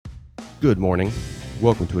Good morning.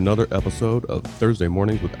 Welcome to another episode of Thursday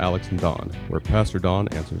Mornings with Alex and Don, where Pastor Don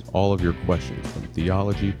answers all of your questions on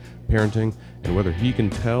theology, parenting, and whether he can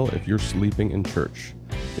tell if you're sleeping in church.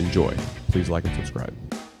 Enjoy. Please like and subscribe.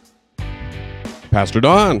 Pastor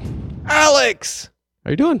Don. Alex!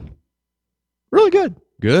 How you doing? Really good.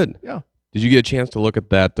 Good. Yeah. Did you get a chance to look at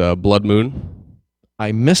that blood moon?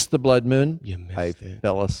 I missed the blood moon. You missed I it.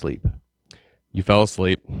 fell asleep. You fell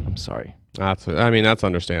asleep. I'm sorry. That's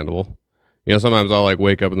understandable. You know, sometimes I'll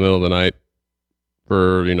wake up in the middle of the night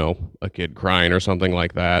for, a kid crying or something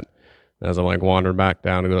like that. As I'm wandering back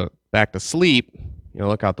down to go back to sleep,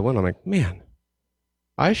 look out the window. I'm like, man,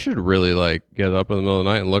 I should really get up in the middle of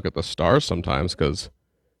the night and look at the stars sometimes because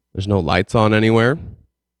there's no lights on anywhere.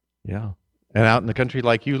 Yeah. And out in the country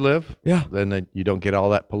like you live, Yeah. then you don't get all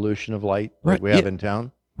that pollution of light Right, like we have yeah. in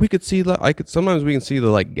town. We could see sometimes we can see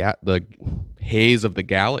the the haze of the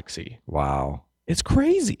galaxy. Wow. It's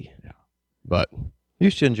crazy. Yeah. But You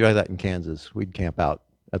used to enjoy that in Kansas. We'd camp out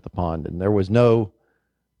at the pond, and there was no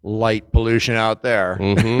light pollution out there.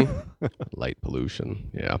 light pollution.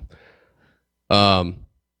 Yeah.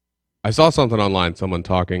 I saw something online, someone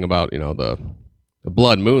talking about, the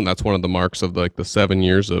blood moon. That's one of the marks of the 7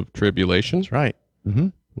 years of tribulation. That's right. Mm-hmm.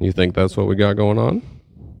 You think that's what we got going on?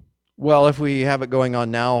 Well, if we have it going on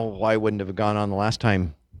now, why wouldn't it have gone on the last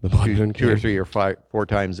time? The blood moon Two or came? three or four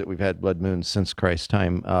times that we've had blood moons since Christ's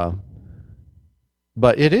time.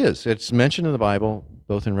 But it's mentioned in the Bible,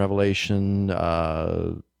 both in Revelation,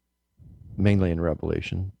 mainly in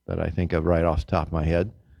Revelation, that I think of right off the top of my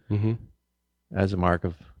head, Mm-hmm. as a mark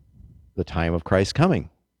of the time of Christ's coming.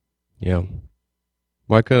 Yeah.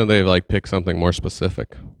 Why couldn't they pick something more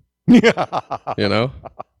specific?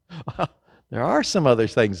 There are some other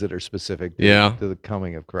things that are specific to the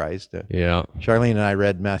coming of Christ. Yeah. Charlene and I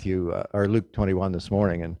read Luke 21 this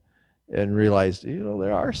morning and realized,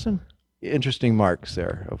 there are some interesting marks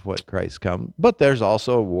there of what Christ come. But there's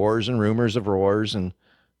also wars and rumors of wars, and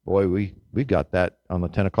boy, we got that on the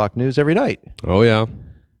 10 o'clock news every night. Oh, yeah.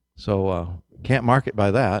 So can't mark it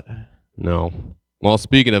by that. No. Well,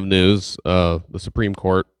 speaking of news, the Supreme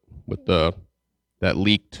Court with that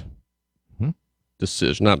leaked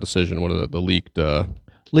decision, not decision, what is it? The leaked...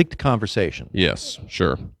 Leaked conversation. Yes,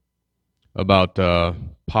 sure. About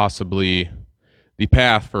possibly the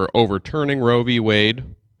path for overturning Roe v. Wade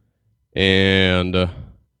and, of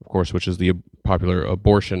course, which is the popular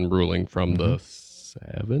abortion ruling from the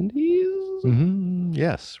 70s? Mm-hmm.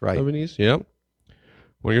 Yes, right. 70s, yep.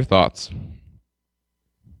 What are your thoughts?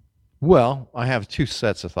 Well, I have two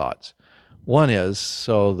sets of thoughts. One is,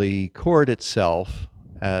 so the court itself,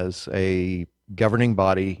 as a governing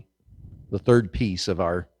body, the third piece of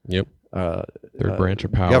our Yep. Third branch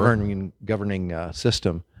of power. governing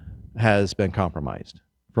system, has been compromised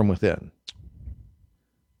from within.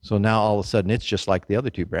 So now all of a sudden it's just like the other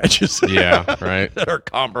two branches. Yeah, right. that are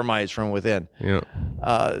compromised from within. Yeah.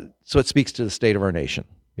 So it speaks to the state of our nation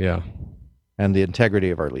Yeah. and the integrity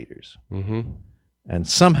of our leaders. Mm-hmm. And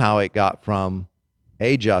somehow it got from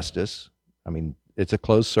a justice, it's a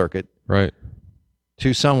closed circuit, Right.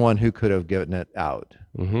 to someone who could have given it out.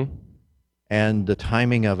 Mm-hmm. And the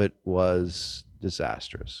timing of it was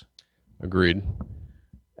disastrous. Agreed.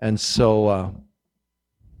 And so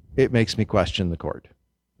it makes me question the court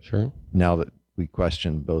Sure. now that we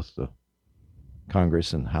question both the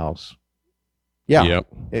Congress and House. Yeah.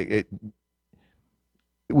 Yep.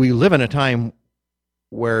 We live in a time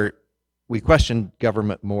where we question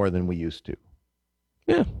government more than we used to,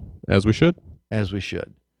 Yeah. As we should. as we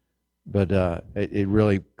should. But it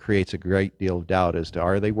really creates a great deal of doubt as to,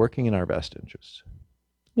 are they working in our best interests?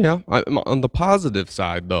 Yeah. On the positive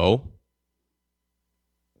side, though,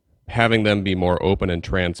 having them be more open and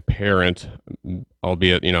transparent,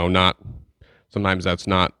 albeit, not, sometimes that's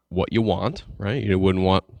not what you want, right? You wouldn't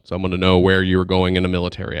want someone to know where you're going in a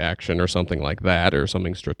military action or something like that, or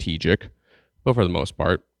something strategic. But for the most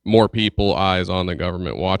part, more people, eyes on the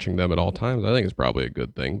government, watching them at all times, I think is probably a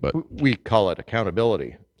good thing. But We call it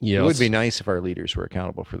accountability. yes. It would be nice if our leaders were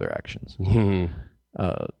accountable for their actions. Mhm.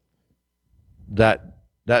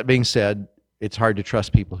 That being said, it's hard to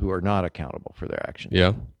trust people who are not accountable for their actions.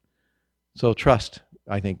 Yeah. So trust,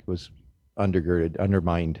 I think, was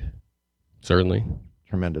undermined Certainly.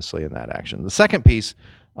 tremendously in that action. The second piece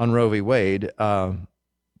on Roe v. Wade,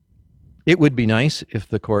 it would be nice if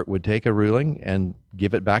the court would take a ruling and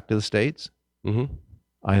give it back to the states. Mm-hmm.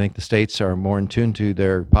 I think the states are more in tune to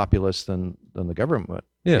their populace than the government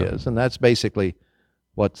is. And that's basically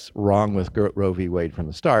what's wrong with Roe v. Wade from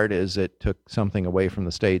the start, is it took something away from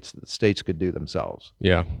the states that the states could do themselves.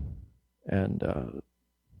 Yeah. And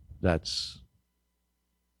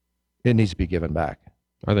it needs to be given back.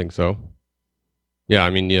 I think so. Yeah, I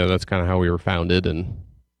mean, yeah, that's kind of how we were founded, and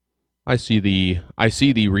I see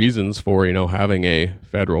the reasons for having a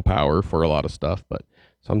federal power for a lot of stuff, but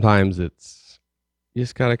sometimes you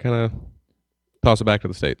just gotta kind of toss it back to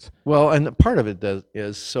the states. Well, and part of it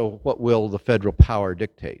is, so what will the federal power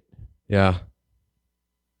dictate? Yeah.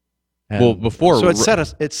 And Well, before so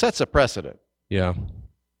it sets a precedent, yeah,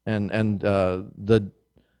 and the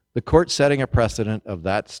court setting a precedent of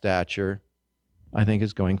that stature, I think,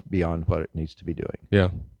 is going beyond what it needs to be doing. yeah,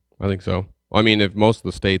 I think so. I mean, if most of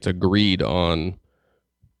the states agreed on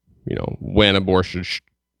when abortion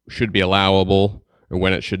should be allowable or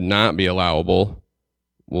when it should not be allowable,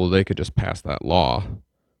 well, they could just pass that law.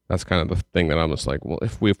 That's kind of the thing that I'm just like, well,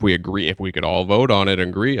 if we agree, if we could all vote on it and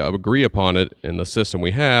agree upon it in the system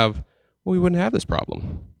we have, well, we wouldn't have this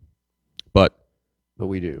problem. But But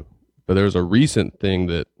we do. there's a recent thing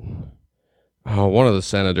that one of the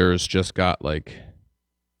senators just got like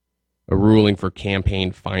a ruling for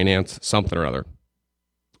campaign finance, something or other,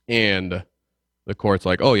 and the court's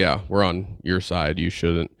like, oh yeah, we're on your side. You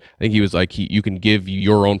shouldn't. I think he was like, you can give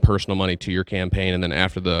your own personal money to your campaign, and then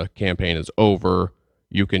after the campaign is over,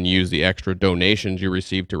 you can use the extra donations you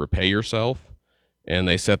receive to repay yourself. And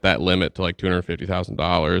they set that limit to like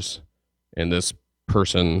 $250,000. And this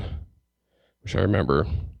person, which I remember,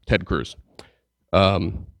 Ted Cruz,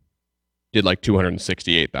 did like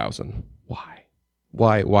 268,000.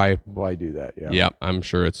 Why? Why do that? Yeah. Yeah, I'm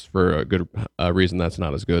sure it's for a good reason. That's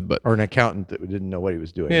not as good, but Or an accountant that didn't know what he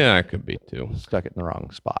was doing. yeah, it could be too. Stuck it in the wrong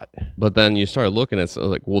spot. But then you start looking at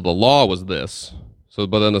like, well, the law was this. So,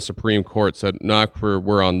 but then the Supreme Court said, no,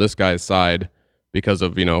 we're on this guy's side because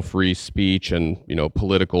of free speech and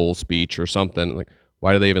political speech or something. Like,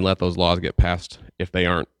 why do they even let those laws get passed if they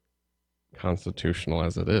aren't constitutional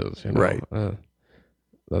as it is? Right.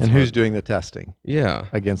 That's And who's hard. doing the testing Yeah.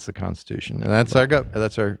 against the Constitution? And that's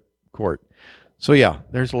our court. So yeah,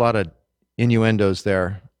 there's a lot of innuendos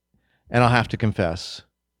there. And I'll have to confess,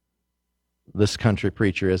 this country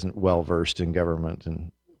preacher isn't well versed in government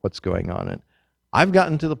and what's going on. And I've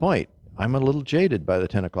gotten to the point, I'm a little jaded by the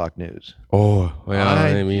 10 o'clock news. Oh, yeah.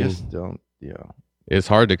 I mean, just don't, it's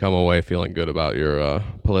hard to come away feeling good about your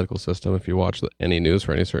political system if you watch any news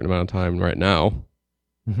for any certain amount of time right now.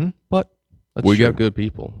 Mm-hmm. But That's we true. got good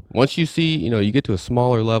people. Once you see, you get to a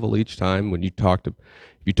smaller level each time. When if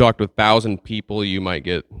you talk to 1,000 people, you might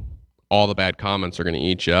get all the bad comments are going to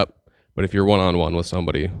eat you up. But if you're one-on-one with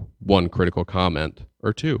somebody, one critical comment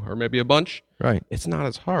or two, or maybe a bunch, Right. it's not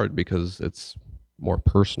as hard because it's more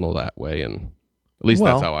personal that way. And at least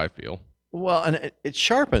Well- that's how I feel. Well, and it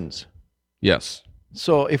sharpens. Yes.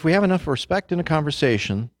 So if we have enough respect in a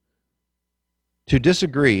conversation to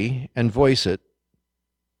disagree and voice it,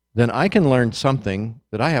 then I can learn something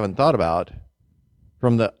that I haven't thought about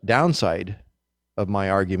from the downside of my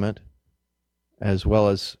argument, as well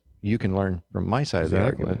as you can learn from my side of the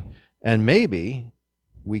argument. And maybe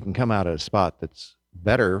we can come out at a spot that's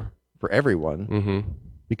better for everyone Mm-hmm.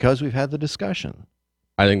 because we've had the discussion.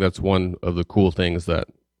 I think that's one of the cool things that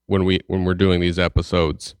when we're doing these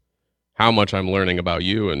episodes, how much I'm learning about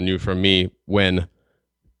you and you from me when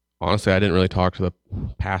honestly I didn't really talk to the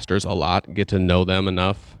pastors a lot, get to know them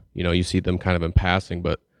enough. You see them kind of in passing,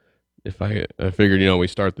 but if I figured, we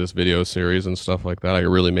start this video series and stuff like that, I could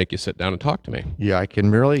really make you sit down and talk to me. Yeah, I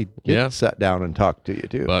can really get Yeah. sat down and talk to you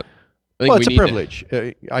too. But I think Well, it's we a need to-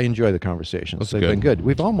 privilege. I enjoy the conversations. That's They've good. been good.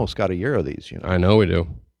 We've almost got a year of these, I know we do.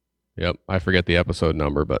 Yep. I forget the episode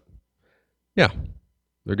number, but yeah,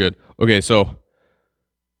 they're good. Okay, so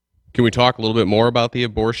can we talk a little bit more about the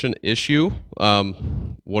abortion issue?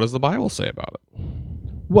 What does the Bible say about it?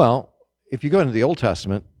 Well, if you go into the Old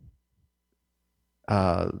Testament,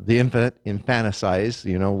 the infanticide,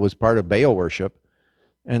 was part of Baal worship.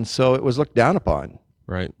 And so it was looked down upon,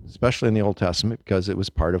 Right. especially in the Old Testament, because it was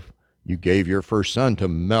part of, you gave your first son to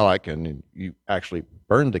Melech and you actually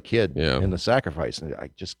burned the kid Yeah. in the sacrifice. And I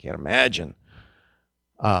just can't imagine.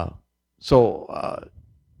 So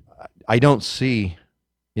I don't see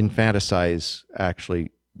infanticide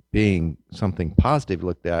actually being something positive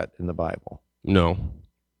looked at in the Bible. No.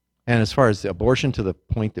 And as far as the abortion to the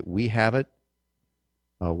point that we have it,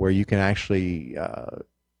 where you can actually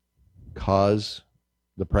cause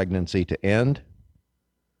the pregnancy to end,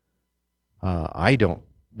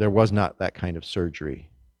 there was not that kind of surgery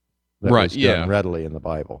that Right, was done yeah. readily in the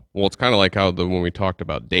Bible. Well, it's kind of like how when we talked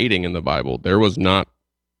about dating in the Bible, there was not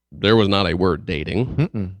a word dating.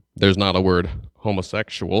 Mm-mm. There's not a word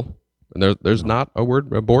homosexual. And there's not a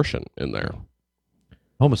word abortion in there.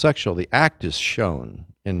 Homosexual, the act is shown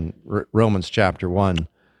in Romans chapter 1.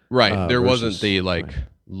 Right. There wasn't versus- the like right.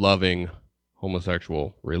 loving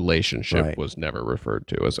homosexual relationship Right. was never referred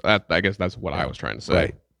to. As I guess that's what I was trying to say.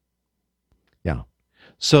 Right. Yeah.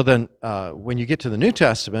 So then, when you get to the New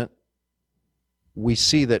Testament, we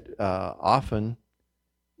see that often,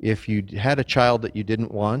 if you had a child that you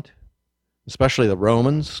didn't want, especially the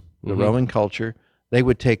Romans, the Mhm. Roman culture, they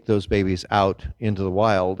would take those babies out into the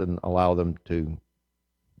wild and allow them to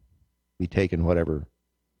be taken whatever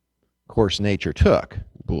course nature took,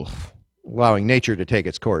 Oof. allowing nature to take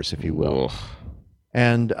its course, if you will. Oof.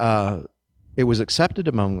 And it was accepted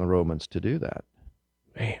among the Romans to do that.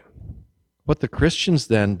 Man. What the Christians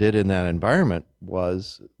then did in that environment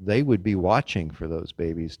was they would be watching for those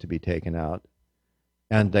babies to be taken out,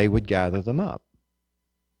 and they would gather them up.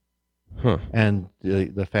 Huh. And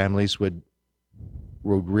the families would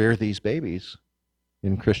rear these babies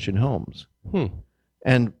in Christian homes. Hmm.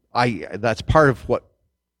 And that's part of what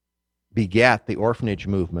begat the orphanage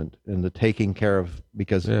movement and the taking care of,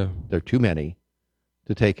 because Yeah. there are too many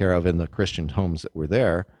to take care of in the Christian homes that were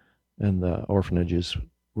there, and the orphanages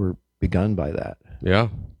were begun by that. Yeah.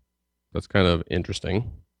 That's kind of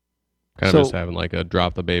interesting. Kind So- of just having like a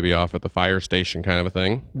drop the baby off at the fire station kind of a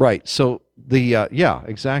thing. Right. So yeah,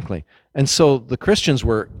 exactly. And so the Christians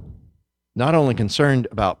were not only concerned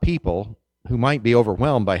about people who might be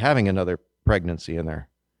overwhelmed by having another pregnancy in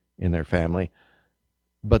their family,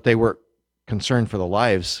 but they were concerned for the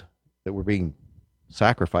lives that were being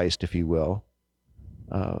sacrificed, if you will,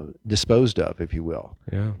 disposed of, if you will.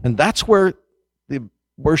 Yeah. And that's where the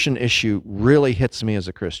abortion issue really hits me as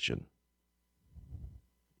a Christian.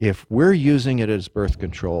 If we're using it as birth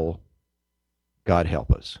control, God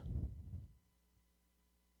help us.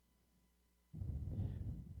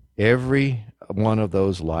 Every one of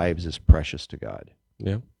those lives is precious to God.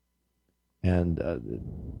 Yeah. And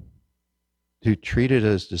to treat it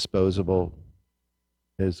as disposable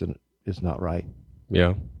is not right.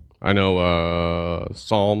 Yeah. I know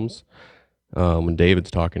Psalms, when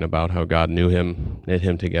David's talking about how God knew him, knit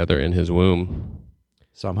him together in his womb.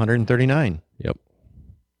 Psalm 139. Yep.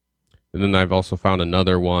 And then I've also found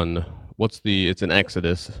another one. It's in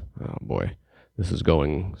Exodus. Oh boy. This is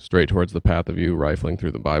going straight towards the path of you rifling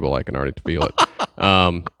through the Bible. I can already feel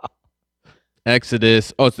it.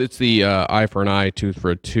 Exodus. Oh, it's the eye for an eye, tooth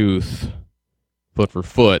for a tooth, foot for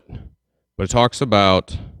foot. But it talks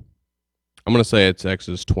about, I'm going to say it's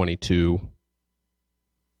Exodus 22.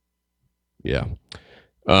 Yeah.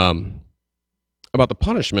 About the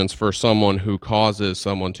punishments for someone who causes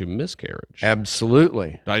someone to miscarriage.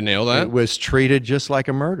 Absolutely. Did I nail that? It was treated just like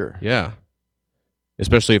a murder. Yeah.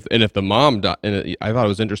 Especially if the mom died, and I thought it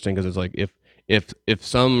was interesting because it's like if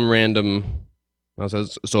some random,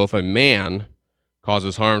 so if a man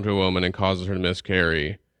causes harm to a woman and causes her to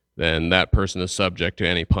miscarry, then that person is subject to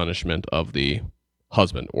any punishment of the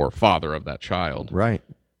husband or father of that child. Right.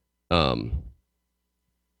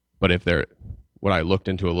 But what I looked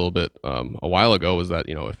into a little bit a while ago was that,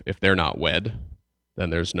 if they're not wed, then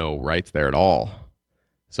there's no rights there at all.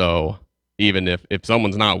 So even if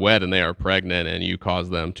someone's not wed and they are pregnant and you cause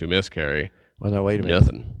them to miscarry, Well, no, wait a minute.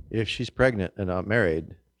 nothing. If she's pregnant and not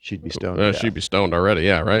married, she'd be stoned. to She'd death. be stoned already.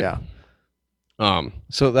 Yeah. Right. Yeah.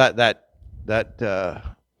 So that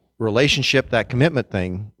relationship, that commitment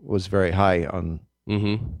thing, was very high on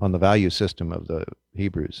the value system of the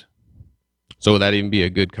Hebrews. So would that even be a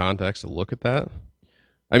good context to look at that?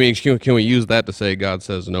 I mean, can we use that to say God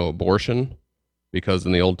says no abortion? Because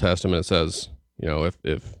in the Old Testament it says,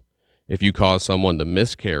 if you cause someone to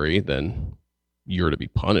miscarry, then you're to be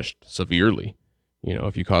punished severely.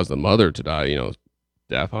 If you cause the mother to die,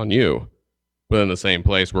 death on you. But in the same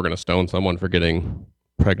place, we're going to stone someone for getting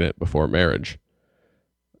pregnant before marriage.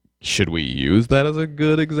 Should we use that as a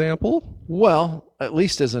good example? Well, at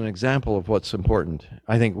least as an example of what's important.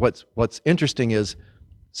 I think what's interesting is,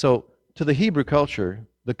 so to the Hebrew culture,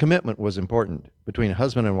 the commitment was important between a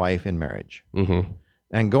husband and wife in marriage. Mm-hmm.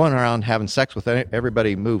 And going around having sex with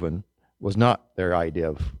everybody moving was not their idea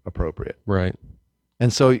of appropriate. Right.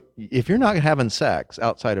 And so if you're not having sex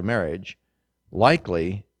outside of marriage,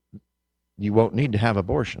 likely you won't need to have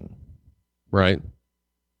abortion. Right.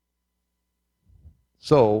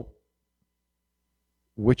 So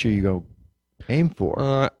which are you going to aim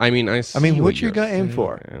for? I mean, what you're gonna aim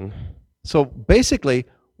for? Man. So basically,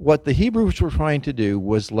 what the Hebrews were trying to do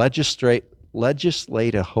was legislate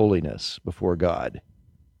a holiness before God.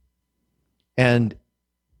 And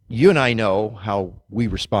you and I know how we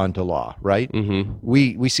respond to law, right? Mm-hmm.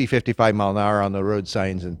 We see 55 mile an hour on the road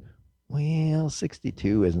signs and, well,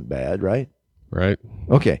 62 isn't bad, right? Right.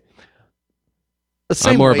 Okay. The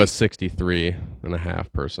same I'm more way- of a 63 and a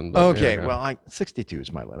half person. but Okay, yeah. well, 62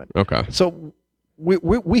 is my limit. Okay. So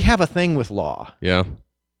we have a thing with law. Yeah.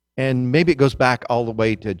 And maybe it goes back all the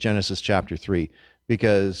way to Genesis chapter 3,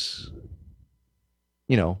 because,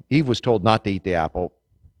 Eve was told not to eat the apple,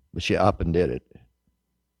 but she up and did it.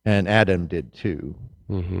 And Adam did too.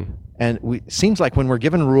 Mm-hmm. And it seems like when we're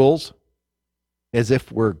given rules, as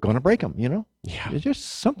if we're going to break them, Yeah. There's just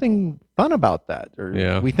something fun about that. Or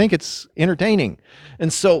Yeah. we think it's entertaining.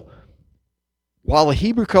 And so while the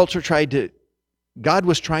Hebrew culture God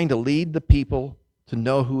was trying to lead the people to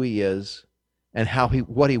know who he is and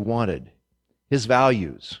what he wanted, his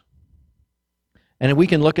values. And we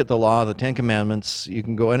can look at the law, the Ten Commandments, you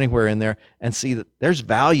can go anywhere in there and see that there's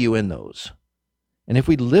value in those. And if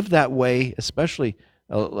we live that way, especially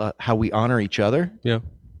how we honor each other, Yeah.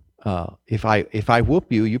 If I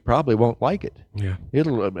whoop you, you probably won't like it. Yeah.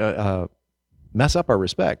 It'll mess up our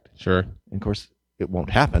respect. Sure. And of course, it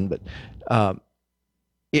won't happen, but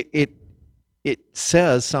it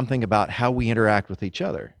says something about how we interact with each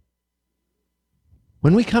other.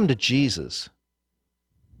 When we come to Jesus,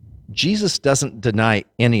 Jesus doesn't deny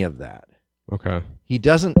any of that. Okay. He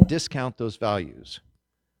doesn't discount those values.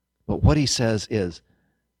 But what he says is,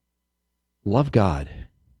 love God.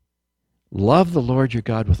 Love the Lord your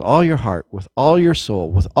God with all your heart, with all your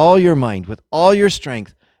soul, with all your mind, with all your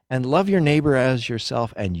strength, and love your neighbor as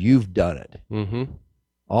yourself, and you've done it. Mm-hmm.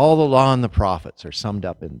 All the law and the prophets are summed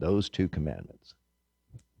up in those two commandments.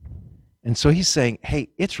 And so he's saying, hey,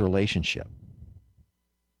 it's relationship.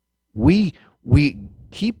 We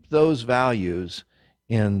keep those values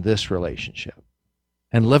in this relationship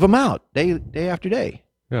and live them out day after day.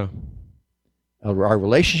 Yeah. Our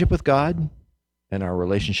relationship with God and our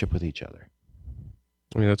relationship with each other.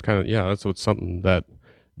 I mean, that's what's something that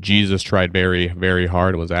Jesus tried very, very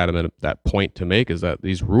hard and was adamant at that point to make, is that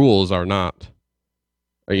these rules are not,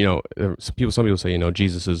 some people say,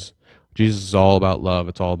 Jesus is all about love.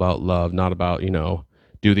 It's all about love, not about,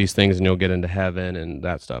 do these things and you'll get into heaven and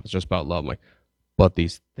that stuff. It's just about love. I'm like, but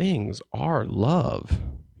these things are love.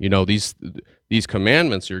 These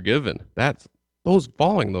commandments you're given,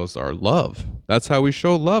 following those are love. That's how we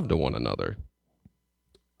show love to one another.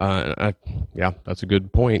 That's a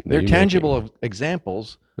good point. They're tangible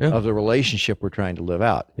examples of the relationship we're trying to live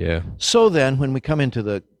out. Yeah. So then when we come into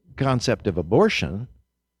the concept of abortion,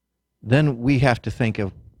 then we have to think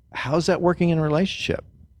of, how's that working in a relationship?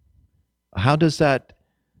 How does that,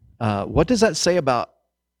 what does that say about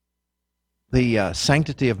the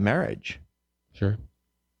sanctity of marriage? Sure.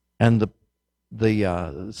 And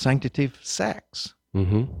the sanctity of sex?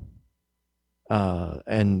 Mm-hmm.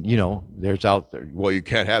 And there's out there, well, you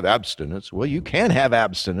can't have abstinence. Well, you can have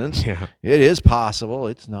abstinence. Yeah. It is possible.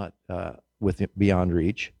 It's not beyond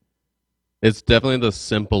reach. It's definitely the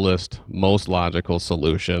simplest, most logical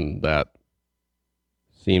solution that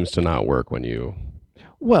seems to not work when you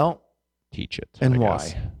teach it. And I why?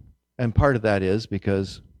 guess. And part of that is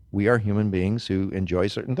because we are human beings who enjoy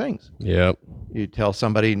certain things. Yep. You tell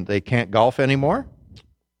somebody they can't golf anymore,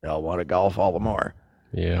 they'll want to golf all the more.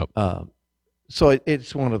 Yep. So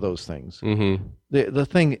it's one of those things. Mm-hmm. The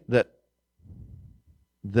thing that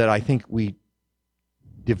I think we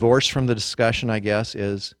divorce from the discussion, I guess,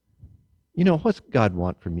 is, what's God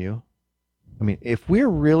want from you? I mean, if we're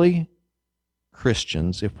really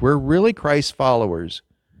Christians, if we're really Christ followers,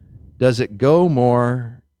 does it go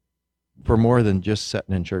for more than just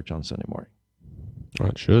sitting in church on Sunday morning? Well,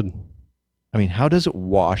 it should. I mean, how does it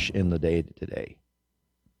wash in the day to day?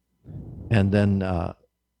 And then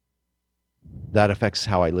that affects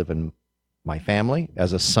how I live in my family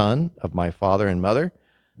as a son of my father and mother.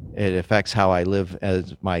 It affects how I live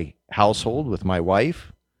as my household with my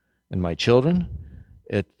wife and my children.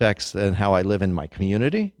 It affects then how I live in my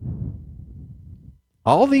community.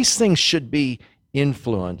 All these things should be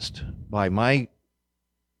influenced by my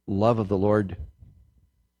love of the Lord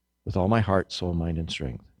with all my heart, soul, mind, and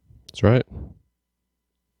strength. That's right.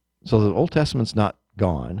 So the Old Testament's not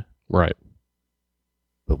gone. Right.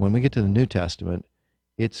 But when we get to the New Testament,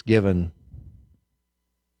 it's given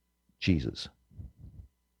Jesus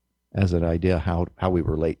as an idea how we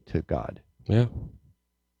relate to God. Yeah.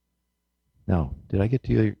 Now, did I get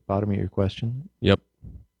to the bottom of your question? Yep.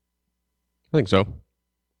 I think so.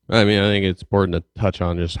 I mean, I think it's important to touch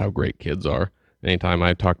on just how great kids are. Anytime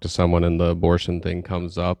I talk to someone and the abortion thing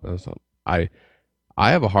comes up, I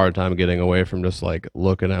have a hard time getting away from just like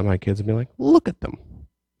looking at my kids and being like, look at them.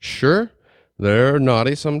 Sure, they're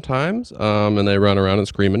naughty sometimes, and they run around and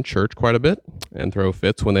scream in church quite a bit and throw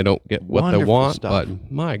fits when they don't get what they Wonderful want. stuff.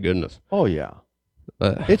 But my goodness. Oh, yeah.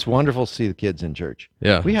 It's wonderful to see the kids in church.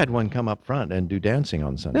 Yeah. We had one come up front and do dancing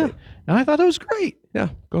on Sunday. Yeah. And I thought it was great. Yeah,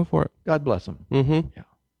 go for it. God bless them. Mm-hmm. Yeah.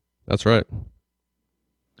 That's right.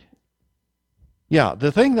 Yeah,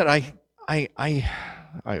 the thing that I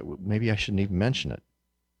maybe I shouldn't even mention it,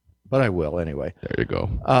 but I will anyway. There you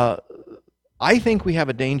go. I think we have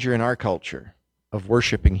a danger in our culture of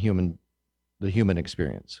worshiping the human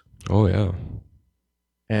experience. Oh yeah.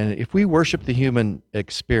 And if we worship the human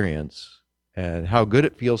experience and how good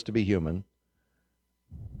it feels to be human,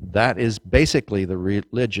 that is basically the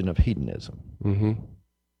religion of hedonism. Mm-hmm.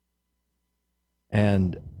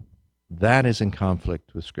 And that is in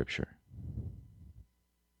conflict with Scripture.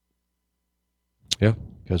 Yeah.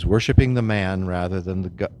 Because worshiping the man rather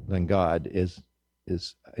than than God is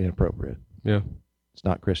inappropriate. Yeah. It's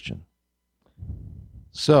not Christian.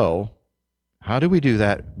 So, how do we do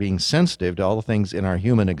that being sensitive to all the things in our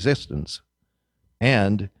human existence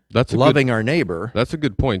and That's loving our neighbor? That's a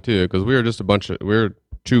good point too, because we're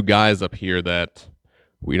two guys up here that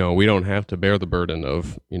we don't have to bear the burden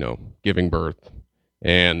of giving birth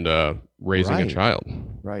and raising a Right. child.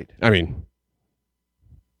 Right. I mean,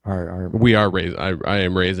 we are raising. I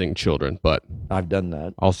am raising children, but I've done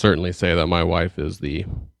that. I'll certainly say that my wife is the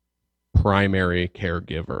primary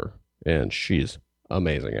caregiver, and she's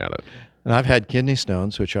amazing at it. And I've had kidney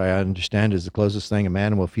stones, which I understand is the closest thing a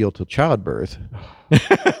man will feel to childbirth.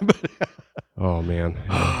 Oh man.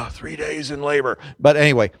 3 days in labor. But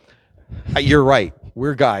anyway, you're right.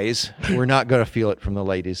 We're guys. We're not going to feel it from the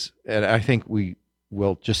ladies. And I think we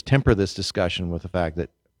will just temper this discussion with the fact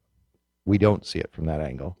that we don't see it from that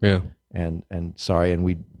angle. Yeah. And sorry, and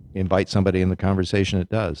we invite somebody in the conversation that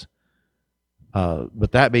does.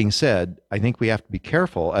 But that being said, I think we have to be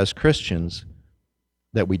careful as Christians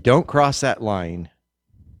that we don't cross that line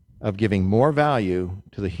of giving more value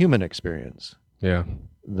to the human experience Yeah.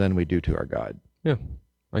 than we do to our God. Yeah.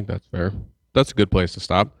 I think that's fair. That's a good place to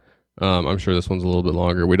stop. I'm sure this one's a little bit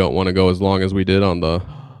longer. We don't want to go as long as we did on the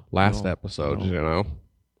last episode, no. an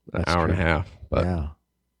That's hour and a true. half. But Yeah.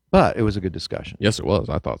 But it was a good discussion. yes, it was.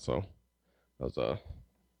 I thought so. It was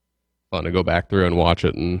fun to go back through and watch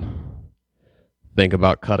it and think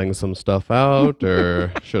about cutting some stuff out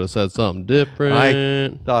or should have said something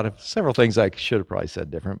different. Thought of several things I should have probably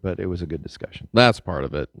said different, but it was a good discussion. That's part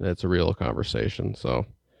of it. It's a real conversation. So,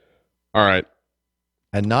 all right.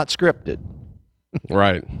 And not scripted.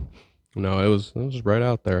 Right. No, it was right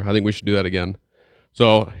out there. I think we should do that again.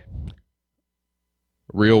 So,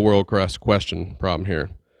 real world question problem here.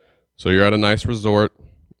 So you're at a nice resort.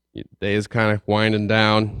 Day is kind of winding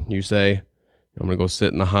down. You say, I'm going to go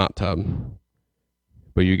sit in the hot tub.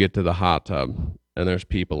 But you get to the hot tub and there's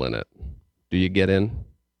people in it. Do you get in?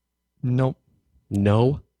 Nope.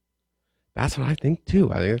 No. That's what I think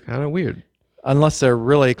too. I think it's kind of weird. Unless they're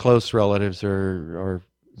really close relatives or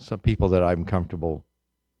some people that I'm comfortable.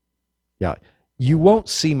 Yeah. You won't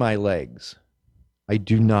see my legs. I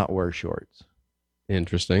do not wear shorts.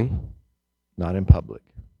 Interesting. Not in public.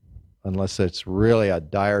 Unless it's really a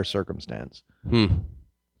dire circumstance.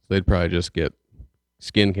 They'd probably just get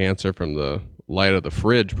skin cancer from the light of the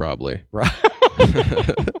fridge, probably. Right.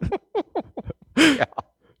 Yeah.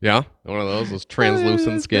 Yeah? One of those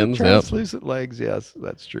translucent skins. Translucent legs, yes,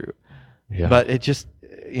 that's true. Yeah. But it just,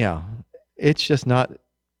 it's just not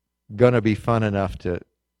going to be fun enough to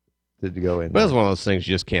go in. But it's one of those things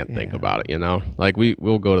you just can't think Yeah. about it, Like we're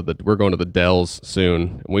going to the Dells soon.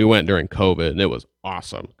 And we went during COVID and it was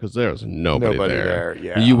awesome because there was nobody there.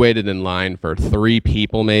 Yeah. You waited in line for 3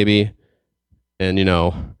 people maybe. And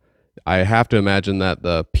I have to imagine that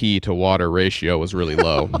the pee to water ratio was really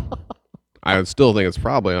low. I would still think it's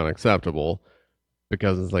probably unacceptable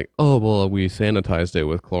because it's like, oh, well, we sanitized it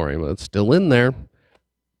with chlorine, but it's still in there.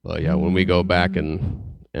 But yeah, when we go back in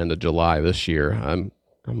end of July this year, I'm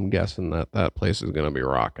guessing that place is going to be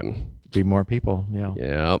rocking. Be more people, yeah.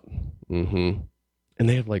 Yep. Mm-hmm. And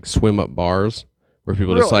they have like swim up bars where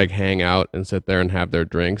people just Really? like hang out and sit there and have their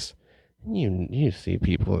drinks. You see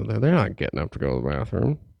people in there, they're not getting up to go to the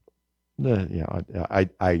bathroom.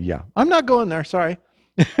 I'm not going there. Sorry.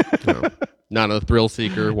 No. Not a thrill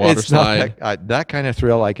seeker water It's not slide. that kind of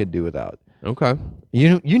thrill I could do without. Okay.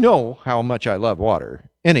 You know how much I love water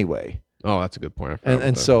anyway, Oh, that's a good point. I forgot and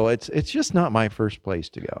about that. so it's just not my first place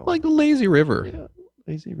to go. like the lazy river, Yeah,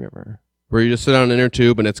 lazy river. where you just sit on an inner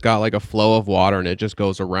tube and it's got like a flow of water and it just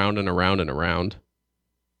goes around and around and around.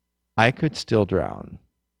 I could still drown.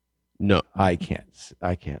 No, I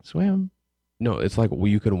can't swim. no, it's like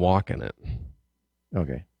you can walk in it.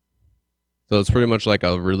 Okay. So it's pretty much like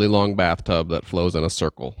a really long bathtub that flows in a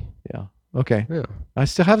circle. Yeah. Okay. Yeah. I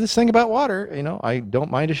still have this thing about water. I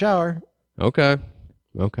don't mind a shower. Okay.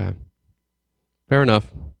 Okay. Fair enough.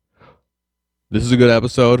 This is a good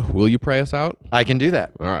episode. Will you pray us out? I can do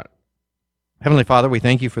that. All right. Heavenly Father, we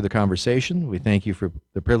thank you for the conversation. We thank you for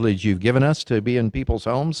the privilege you've given us to be in people's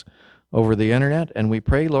homes over the internet. And we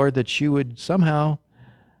pray, Lord, that you would somehow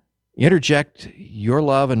interject your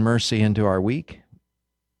love and mercy into our week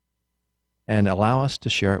and allow us to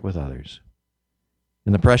share it with others.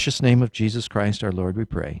 In the precious name of Jesus Christ, our Lord, we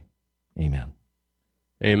pray. Amen.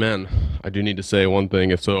 Amen. I do need to say one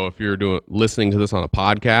thing. If you're listening to this on a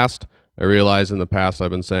podcast, I realize in the past I've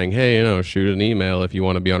been saying, hey, shoot an email if you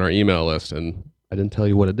want to be on our email list. And I didn't tell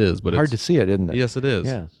you what it is, but hard to see it, isn't it? Yes, it is.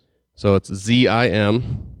 Yes. So it's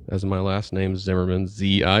ZIM, as in my last name, Zimmerman,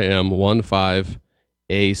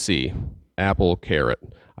 ZIM15AC, Apple Carrot.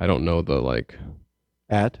 I don't know the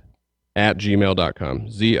At gmail.com,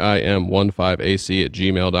 ZIM15AC at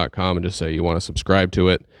gmail.com, and just say you want to subscribe to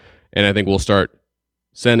it. And I think we'll start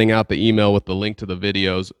sending out the email with the link to the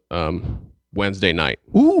videos Wednesday night.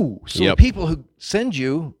 Ooh, so Yep. people who send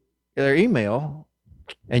you their email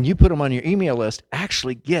and you put them on your email list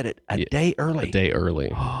actually get it a day early. A day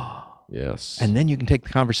early. Yes. And then you can take the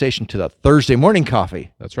conversation to the Thursday morning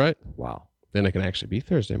coffee. That's right. Wow. Then it can actually be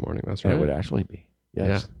Thursday morning. That's right. It would actually be. Yes.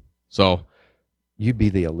 Yeah. So You'd be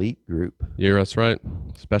the elite group. yeah, that's right.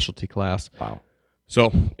 Specialty class. Wow.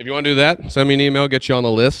 So if you want to do that, send me an email, get you on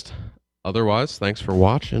the list. Otherwise, thanks for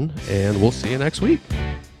watching, and we'll see you next week.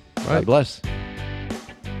 God bless.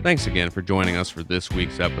 Thanks again for joining us for this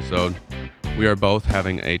week's episode. We are both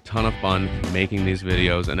having a ton of fun making these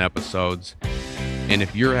videos and episodes. And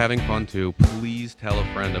if you're having fun too, please tell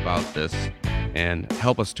a friend about this and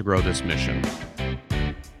help us to grow this mission.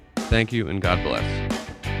 Thank you, and God bless.